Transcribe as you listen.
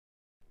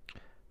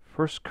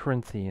1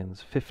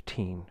 Corinthians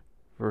 15,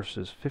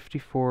 verses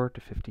 54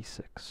 to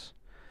 56.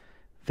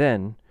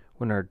 Then,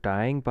 when our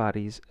dying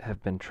bodies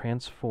have been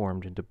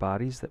transformed into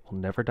bodies that will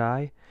never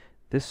die,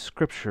 this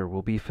scripture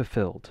will be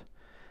fulfilled.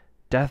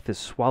 Death is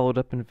swallowed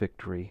up in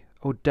victory.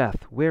 O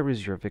death, where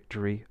is your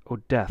victory? O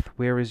death,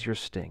 where is your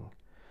sting?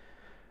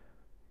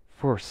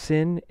 For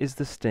sin is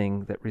the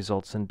sting that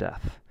results in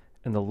death,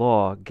 and the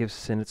law gives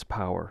sin its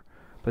power.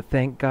 But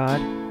thank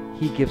God,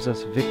 He gives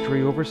us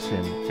victory over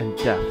sin and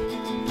death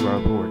through our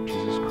Lord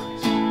Jesus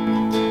Christ.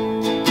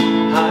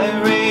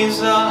 I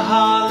raise a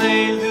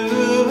hallelujah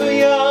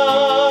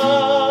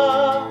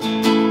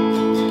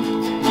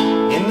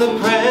in the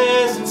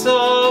presence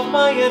of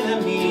my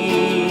enemies.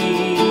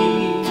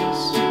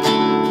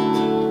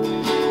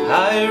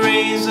 I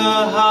raise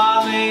a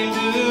hallelujah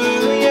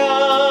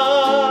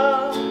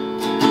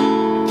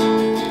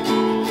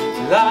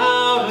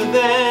louder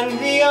than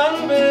the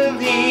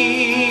unbelief.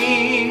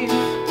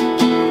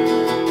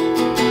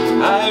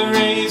 I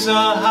raise a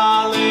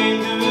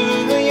hallelujah.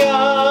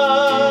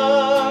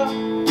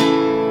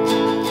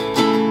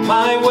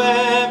 My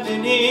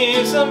weapon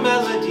is a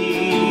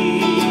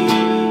melody.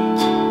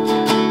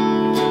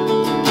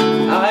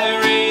 I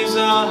raise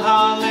a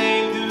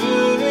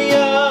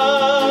hallelujah.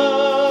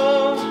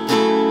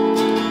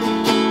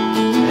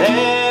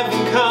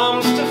 Heaven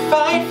comes to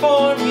fight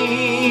for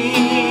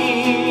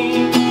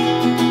me.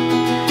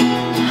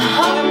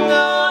 I'm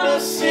gonna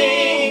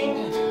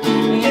sing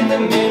in the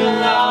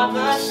middle of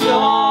the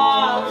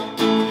storm.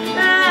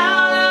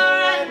 Louder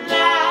and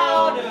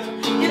louder,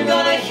 you're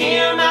gonna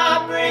hear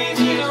my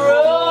praises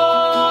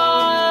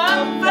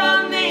roar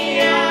from the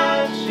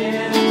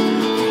ashes.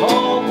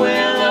 Hope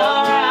will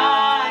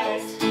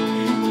arise.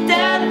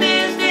 Death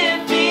is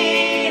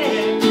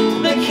defeated.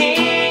 The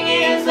King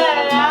is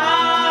alive.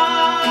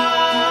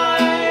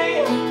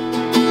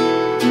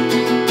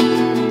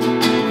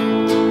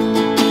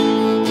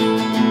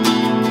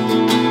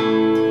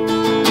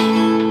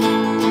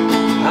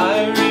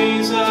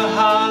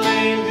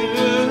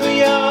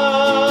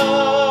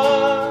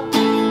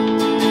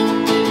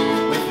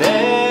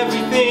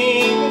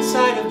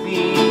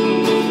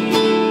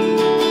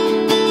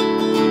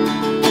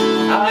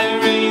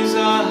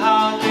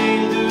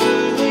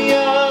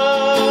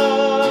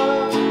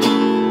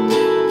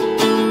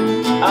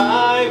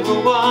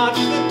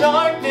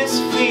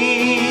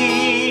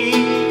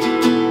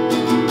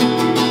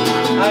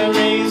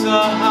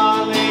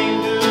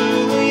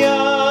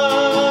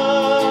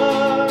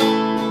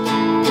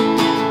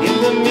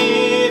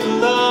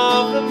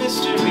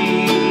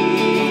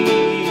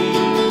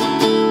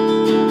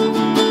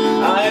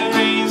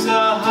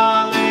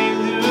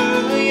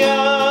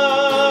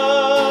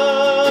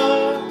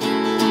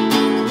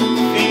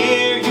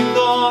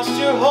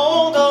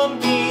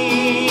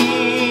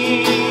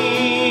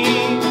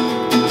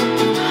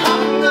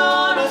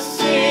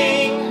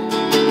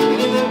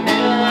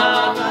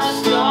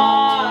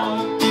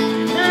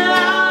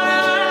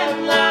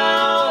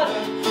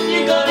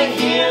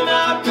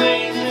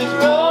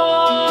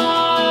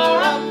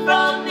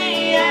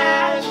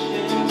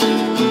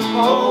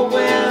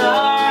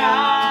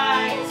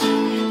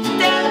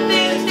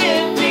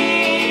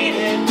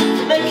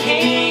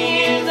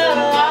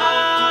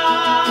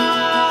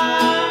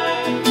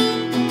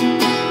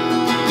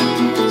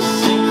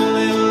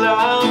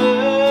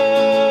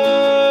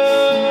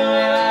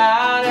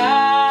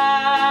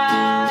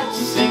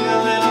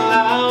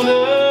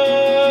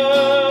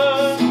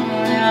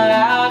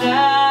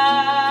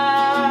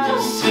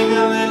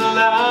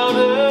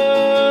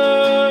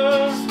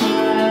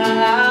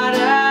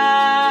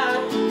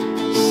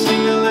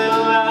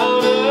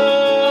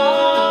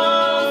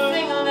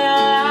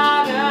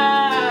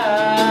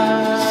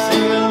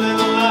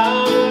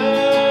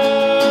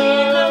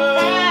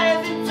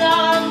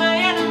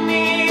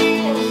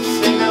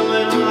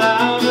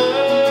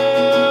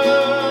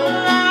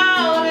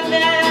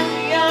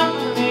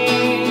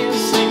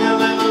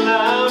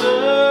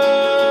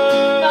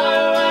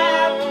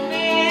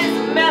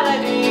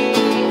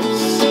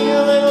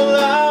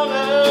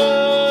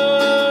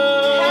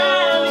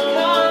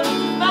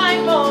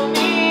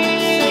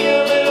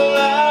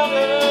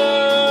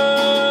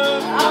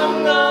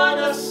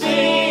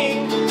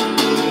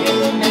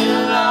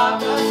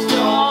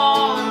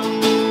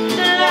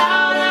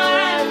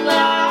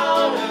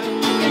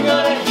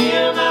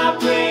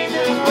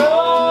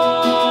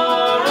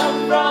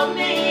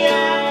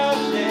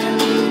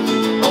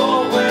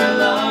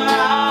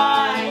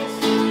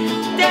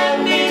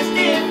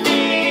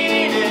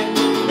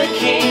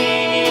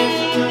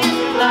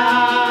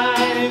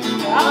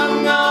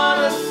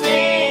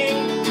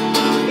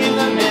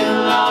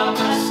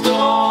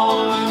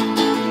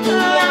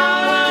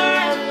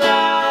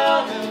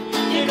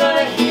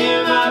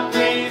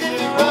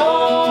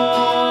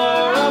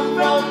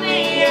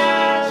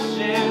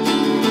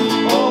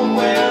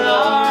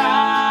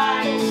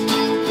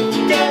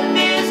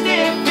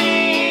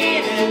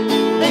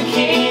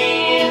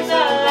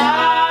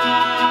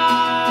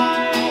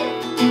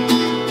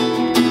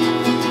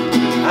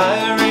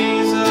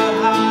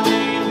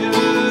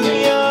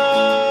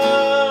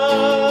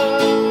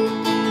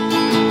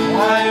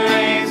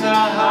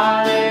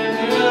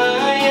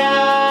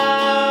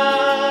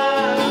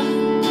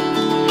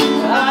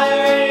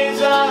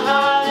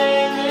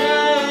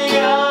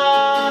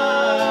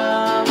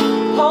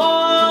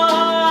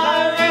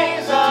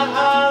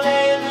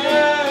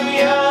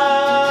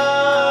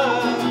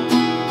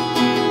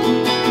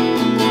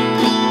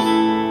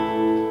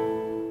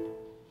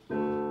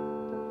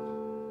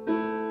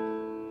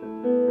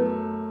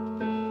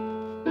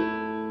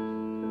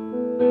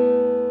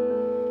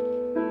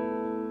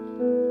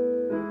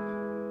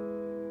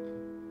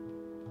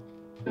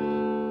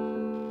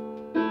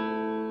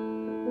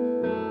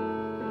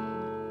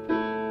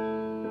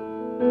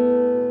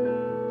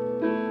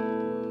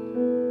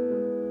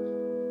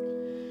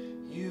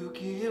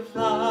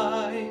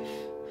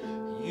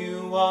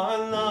 You are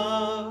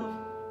love.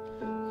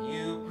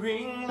 You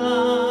bring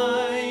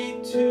light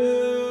to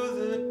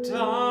the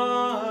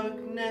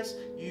darkness.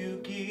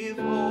 You give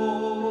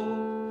hope.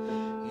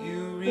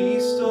 You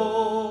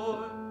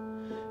restore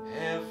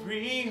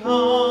every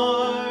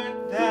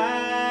heart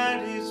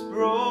that is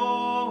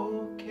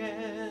broken.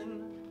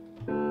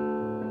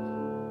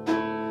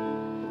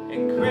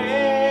 And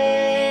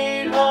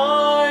great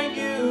are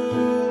you,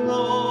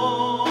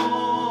 Lord.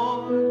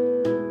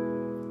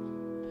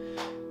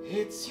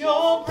 It's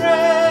your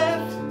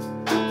breath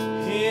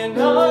in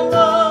our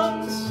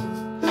lungs,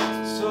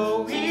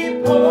 so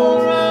we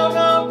pour out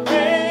our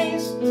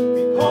praise.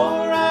 We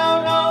pour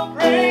out our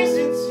praise.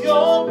 It's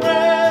your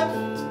breath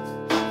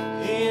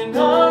in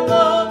our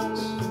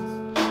lungs,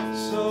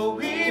 so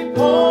we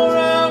pour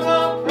out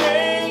our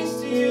praise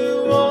to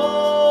you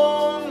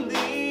only.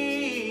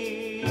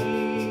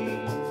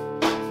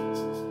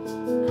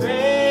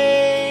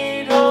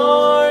 Great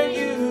are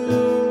you,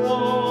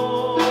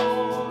 Lord.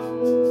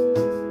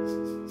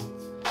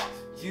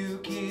 You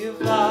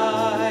give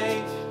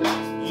life,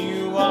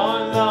 you are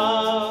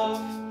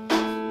love,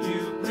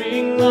 you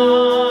bring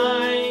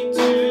light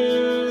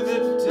to the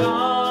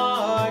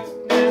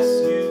darkness,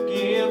 you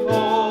give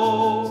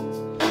hope,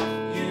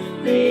 you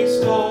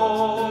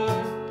restore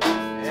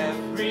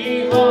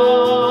every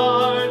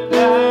heart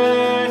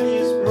that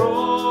is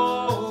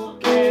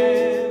broken.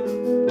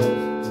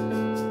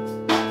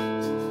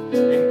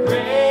 And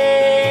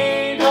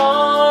great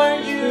are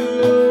you,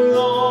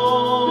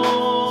 Lord.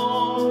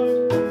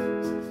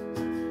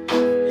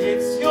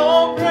 It's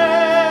your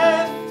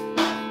breath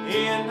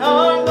in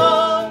our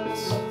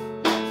lungs,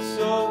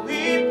 so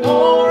we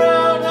pour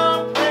out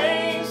our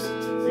praise.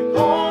 We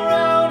pour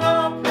out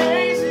our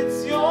praise.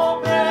 It's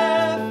your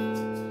breath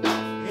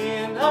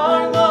in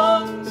our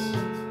lungs,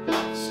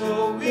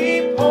 so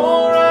we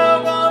pour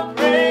out our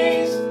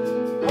praise.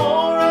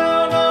 Pour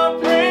out our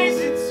praise.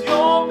 It's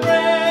your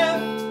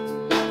breath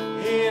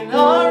in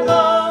our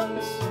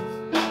lungs,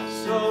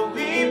 so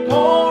we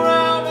pour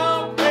out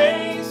our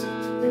praise.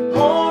 We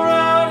pour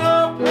out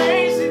our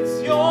praise.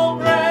 It's your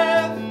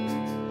breath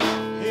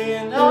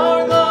in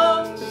our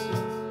lungs,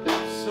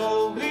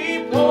 so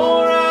we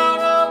pour out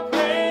our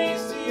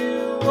praise to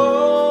you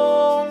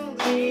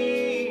only.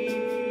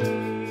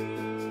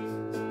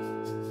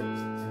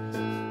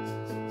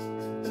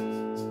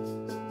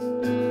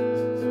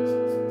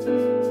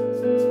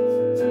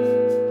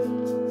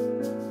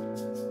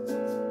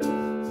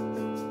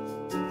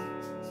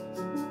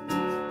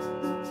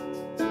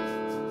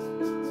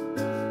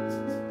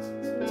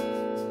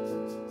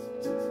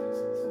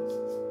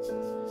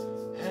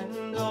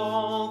 And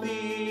all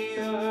the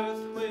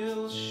earth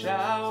will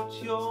shout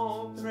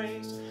your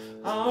praise.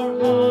 Our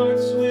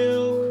hearts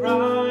will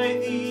cry,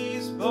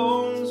 these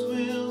bones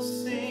will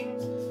sing.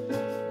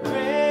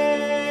 Great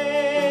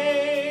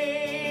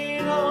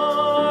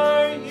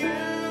are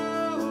you,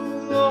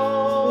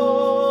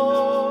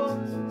 Lord.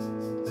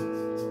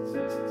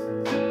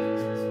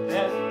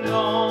 And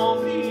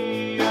all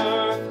the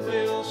earth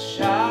will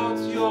shout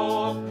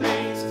your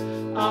praise.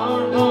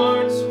 Our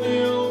hearts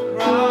will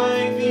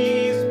cry,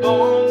 these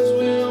bones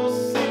will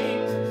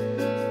sing.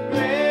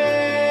 Great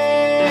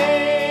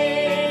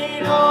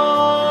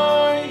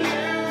are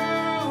you,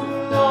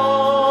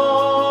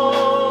 Lord.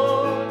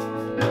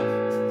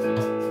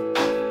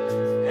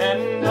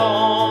 And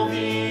all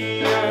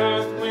the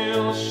earth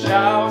will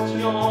shout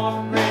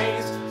your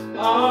praise.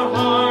 Our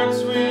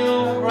hearts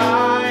will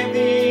cry,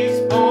 these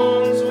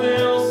bones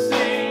will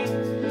sing.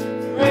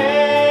 Great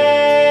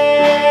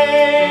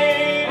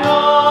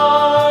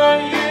are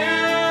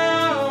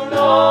you,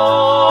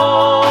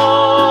 Lord.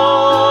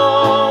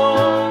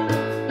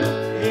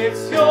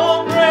 It's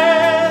your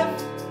breath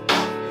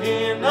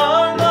in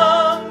our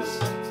lungs,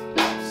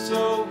 so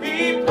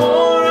we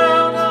pour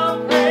out our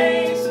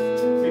praise.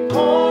 We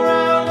pour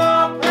out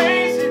our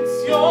praise.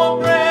 It's your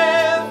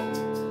breath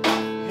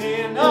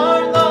in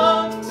our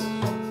lungs,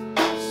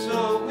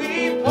 so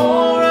we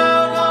pour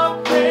out our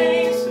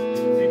praise.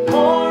 We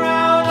pour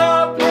out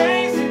our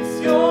praise. It's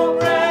your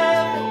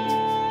breath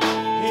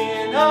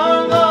in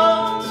our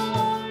lungs,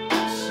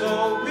 so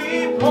we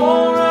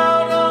pour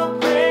out our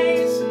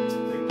praise.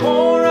 We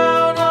pour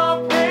out our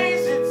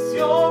praise. It's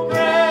your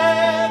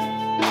breath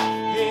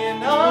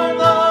in our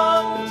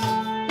lungs,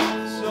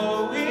 so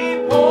we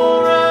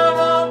pour out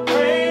our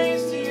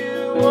praise to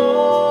you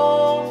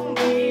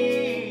only.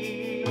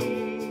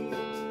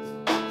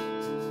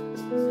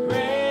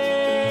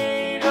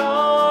 Great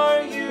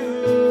are you,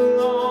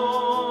 Lord.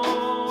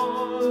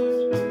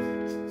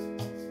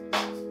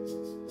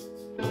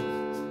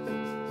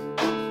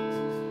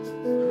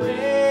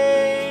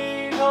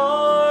 Great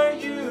are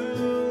you,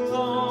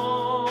 Lord.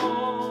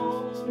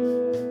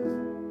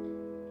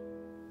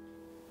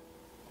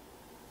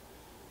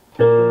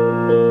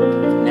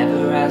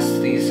 Never ask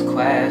these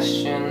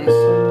questions.